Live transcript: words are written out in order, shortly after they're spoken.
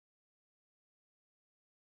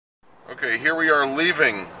Okay, here we are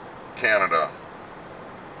leaving Canada.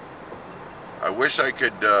 I wish I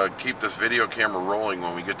could keep this video camera rolling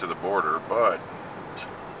when we get to the border, but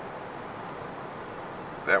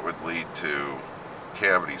that would lead to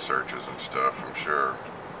cavity searches and stuff, I'm sure.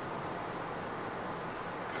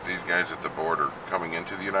 Because these guys at the border coming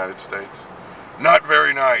into the United States, not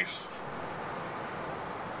very nice.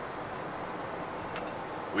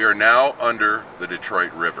 We are now under the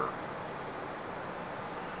Detroit River.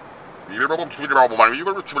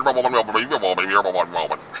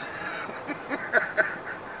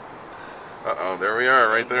 Uh-oh, there we are,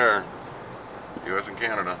 right there. U.S. and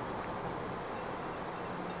Canada.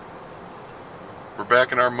 We're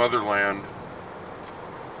back in our motherland.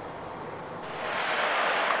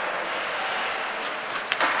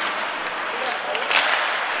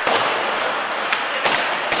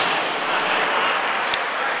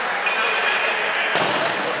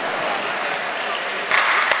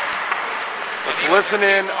 Let's listen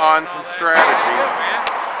in on some strategy.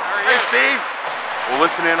 Hey, Steve. We'll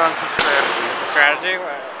listen in on some strategy. Strategy?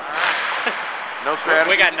 No strategy?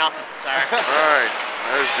 We got nothing. Sorry. Alright,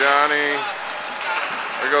 there's Johnny.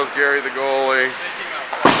 There goes Gary the goalie. Yeah,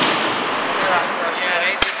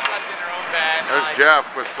 they just slept in their own bed. There's Jeff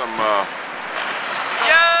with some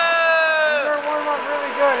Yo! They're warming up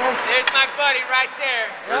really good, eh? There's my buddy right there.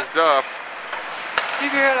 There's Duff.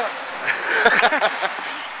 Keep your head up.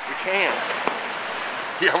 We can't.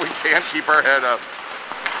 Yeah, we can't keep our head up.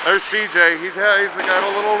 There's CJ. He's got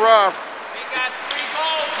a little rough. He got 3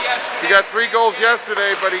 goals yesterday. He got 3 goals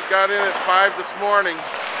yesterday, but he got in at 5 this morning.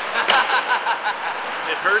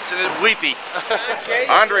 It hurts and it's weepy.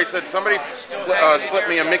 Andre said somebody slipped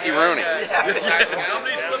me a Mickey Rooney.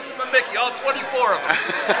 Somebody slipped him a Mickey, all 24 of them.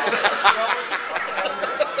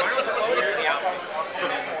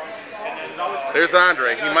 There's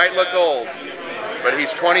Andre. He might look old, but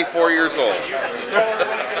he's 24 years old.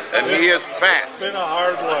 And he is fast. It's been a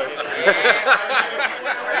hard life.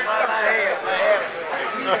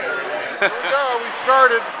 Here we go, we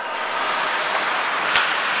started.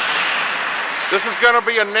 This is going to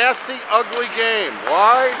be a nasty, ugly game.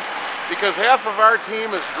 Why? Because half of our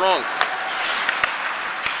team is drunk.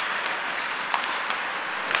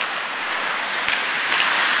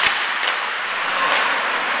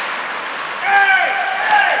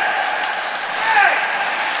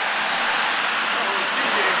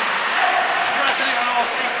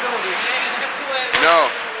 No.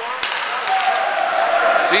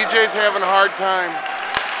 CJ's having a hard time.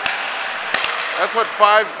 That's what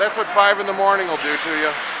 5 in the morning will do to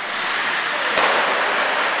you.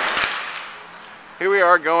 Here we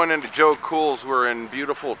are going into Joe Cool's. We're in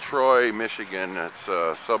beautiful Troy, Michigan. It's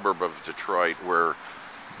a suburb of Detroit where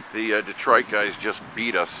the Detroit guys just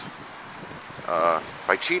beat us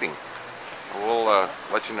by cheating. We'll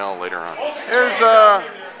let you know later on.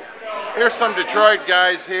 Here's some Detroit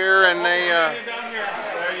guys here, and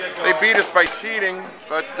they beat us by cheating,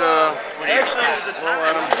 but Actually, it was a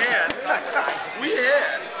time we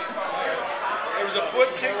had. There was a foot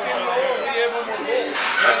kicked in goal, and we had one more goal.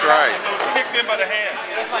 That's right. Kicked in by the hand.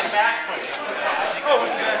 That's my back foot. Oh,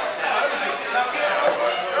 was that?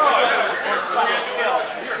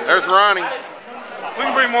 There's Ronnie. We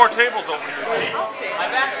can bring more tables over here.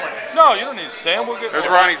 No, you don't need to stand. We'll get. There's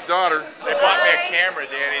Ronnie's daughter. They bought me a camera,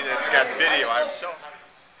 Danny, that's got video. I'm so happy.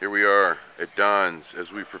 Here we are at Don's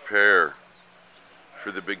as we prepare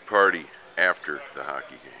for the big party after the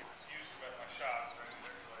hockey game.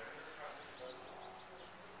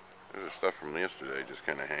 There's stuff from yesterday just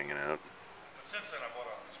kind of hanging out.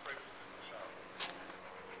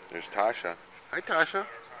 There's Tasha. Hi, Tasha.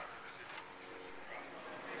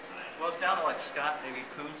 Well, it's down to like Scott, maybe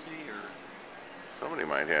Coonsey, or... Somebody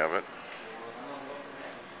might have it.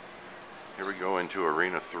 Here we go into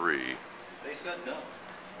Arena 3. They said no.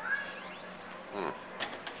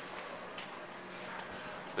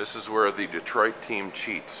 This is where the Detroit team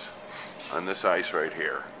cheats, on this ice right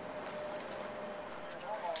here.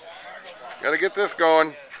 Gotta get this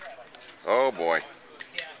going. Oh boy.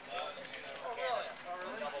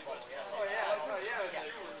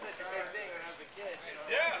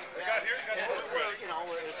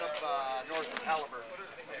 It's up north of Halliburton.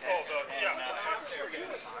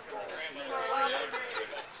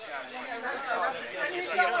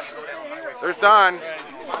 There's Don.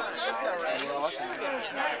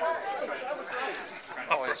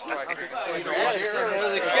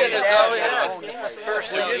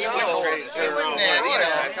 First, ready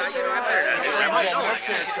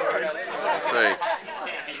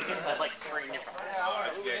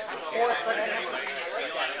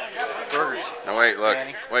Burgers. No, wait, look.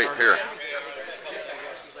 Wait, here.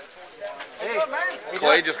 Hey,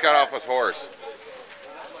 Clay just got off his horse.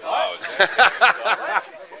 Oh,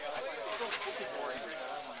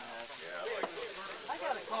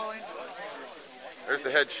 There's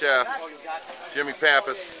the head chef, Jimmy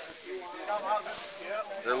Pappas.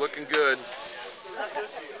 They're looking good.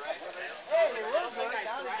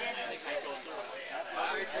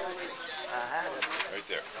 Right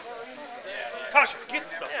there. Tasha, get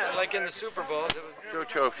the... Yeah, like in the Super Bowl. It was, Joe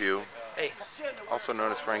Chofiu, hey, also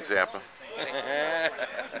known as Frank Zappa. you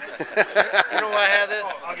know why I have this?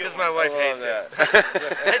 Because my wife hates it.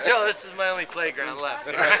 Hey, Joe, this is my only playground left.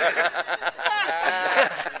 There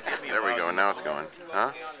we go. Now it's going.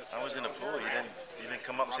 Huh? I was in the pool. You didn't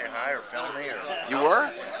come up and say hi or film me or. You were?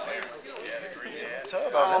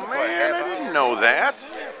 Oh man, I didn't know that.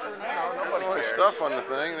 There's all this stuff on the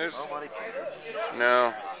thing. There's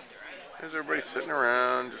no. There's everybody sitting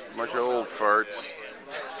around, just a bunch of old farts.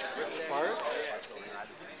 Farts?